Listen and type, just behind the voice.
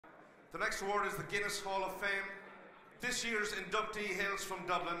The next award is the Guinness Hall of Fame. This year's inductee hails from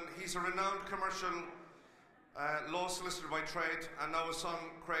Dublin. He's a renowned commercial law solicitor by trade, and now his son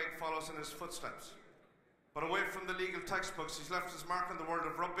Craig follows in his footsteps. But away from the legal textbooks, he's left his mark on the world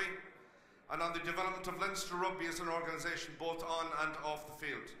of rugby and on the development of Leinster Rugby as an organisation, both on and off the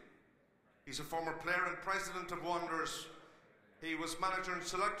field. He's a former player and president of Wanderers. He was manager and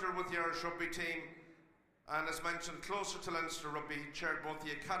selector with the Irish rugby team, and as mentioned, closer to Leinster Rugby, he chaired both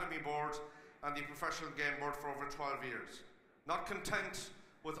the Academy Board and the Professional Game Board for over 12 years. Not content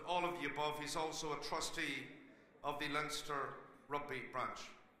with all of the above, he's also a trustee of the Leinster Rugby branch.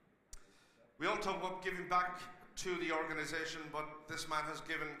 We all talk about giving back to the organisation, but this man has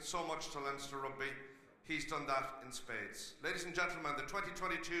given so much to Leinster Rugby. He's done that in spades. Ladies and gentlemen, the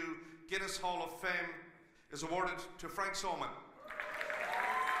 2022 Guinness Hall of Fame is awarded to Frank Sowman.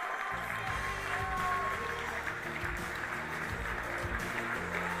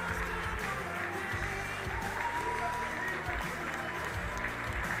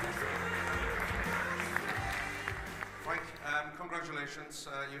 Frank, congratulations.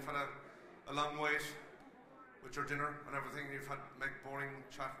 You've had a long wait with your dinner and everything. You've had to make boring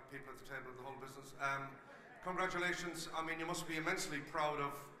chat with people at the table, the whole business. Congratulations. I mean, you must be immensely proud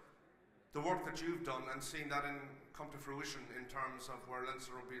of the work that you've done and seeing that come to fruition in terms of where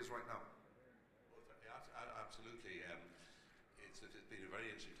Leinster Rugby is right now. Absolutely. It's been a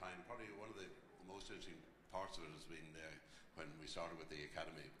very interesting time. Probably one of the most interesting parts of it has been when we started with the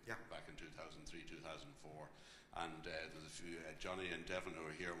Academy back in 2003, 2004. And there's a few, Johnny and Devon who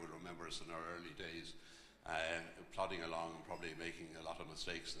are here will remember us in our early days, plodding along and probably making a lot of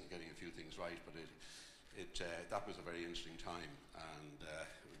mistakes and getting a few things right, but that was a very interesting time, and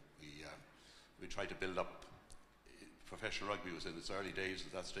we tried to build up. Professional rugby was in its early days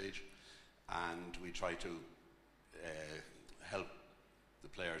at that stage, and we tried to help the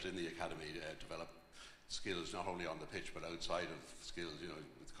players in the academy develop skills not only on the pitch but outside of skills, you know,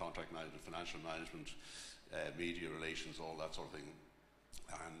 with contract management, financial management, media relations, all that sort of thing.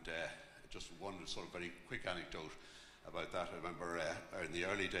 And just one sort of very quick anecdote about that. I remember in the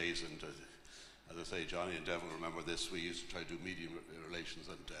early days, and as I say, Johnny and Devon remember this, we used to try to do media relations,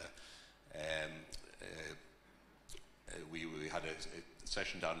 and we had a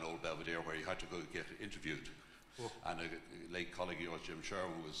session down in Old Belvedere where you had to go get interviewed. Oh. And a late colleague of yours, Jim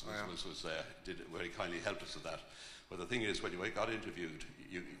Sherwin, did very kindly helped us with that. But the thing is, when you got interviewed,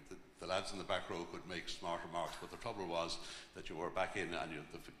 the lads in the back row could make smart remarks, but the trouble was that you were back in and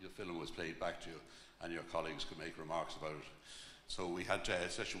the film was played back to you, and your colleagues could make remarks about it. So we had a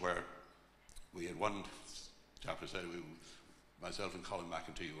session where we had one chap who said, myself and Colin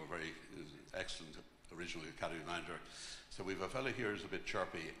McEntee were very excellent original academy manager. So we've a fellow here who's a bit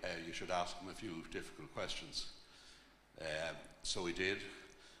chirpy. You should ask him a few difficult questions. So we did,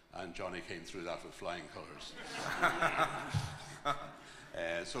 and Johnny came through that with flying colours.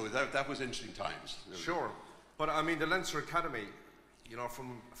 So that was interesting times. Sure, but I mean the Leinster Academy, you know,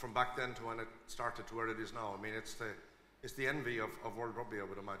 from back then to when it started to where it is now. I mean, it's the envy of World Rugby, I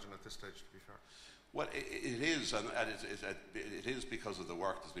would imagine, at this stage, to be fair. Well, it is, and it is because of the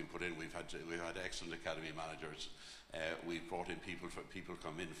work that's been put in. We've had excellent academy managers. We've brought in people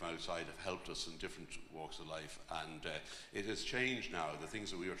come in from outside, have helped us in different walks of life, and it has changed now. The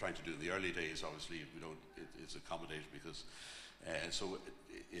things that we were trying to do in the early days, obviously, it's accommodated because. So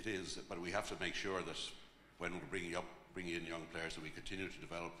it is, but we have to make sure that when we're bringing in young players, that we continue to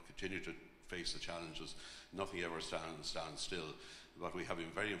develop, continue to face the challenges. Nothing ever stands still. But we have been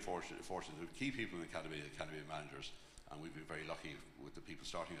very fortunate to keep people in the academy managers, and we've been very lucky with the people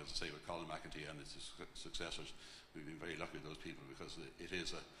starting, as I say, with Colin McEntee and his successors. We've been very lucky with those people because it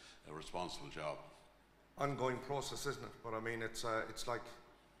is a responsible job. Ongoing process, isn't it? But I mean, it's like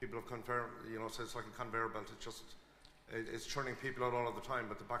people have so it's like a conveyor belt. It's churning people out all of the time,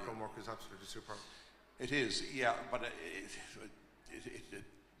 but the background work is absolutely superb. It is, yeah, but it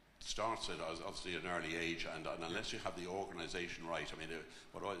starts at obviously an early age, and unless you have the organisation right, I mean,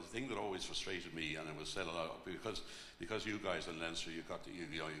 the thing that always frustrated me, and it was said a lot, because you guys in Leinster, you got the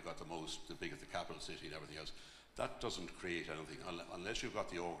biggest, the capital city and everything else. That doesn't create anything unless you've got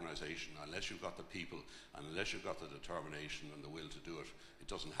the organisation, unless you've got the people, and unless you've got the determination and the will to do it. It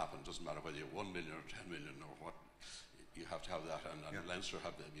doesn't happen. It doesn't matter whether you're 1 million or 10 million or what. You have to have that, and Leinster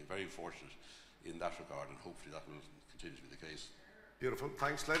have been very fortunate in that regard, and hopefully that will continue to be the case. Beautiful.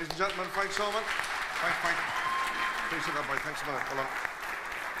 Thanks, ladies and gentlemen. Frank Sowman. Frank. Appreciate that, boy. Thanks a lot.